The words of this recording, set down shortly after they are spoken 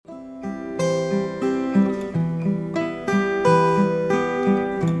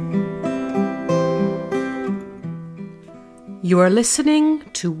You are listening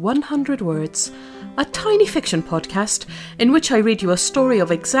to 100 Words, a tiny fiction podcast in which I read you a story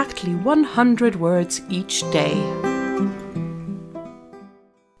of exactly 100 words each day.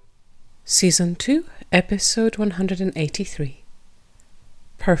 Season 2, Episode 183.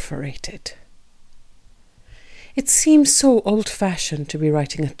 Perforated. It seems so old-fashioned to be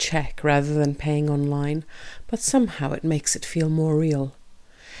writing a cheque rather than paying online, but somehow it makes it feel more real.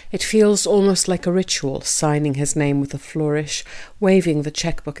 It feels almost like a ritual, signing his name with a flourish, waving the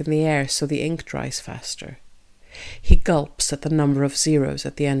chequebook in the air so the ink dries faster. He gulps at the number of zeros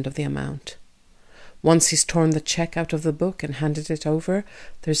at the end of the amount. Once he's torn the cheque out of the book and handed it over,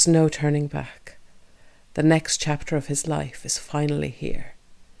 there's no turning back. The next chapter of his life is finally here.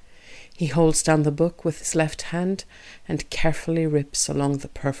 He holds down the book with his left hand and carefully rips along the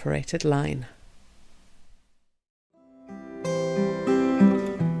perforated line.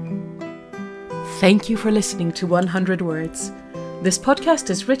 Thank you for listening to 100 Words. This podcast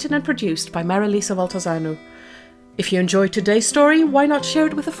is written and produced by Marilisa Valtazano. If you enjoyed today's story, why not share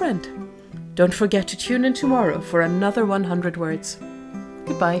it with a friend? Don't forget to tune in tomorrow for another 100 Words.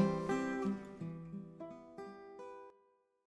 Goodbye.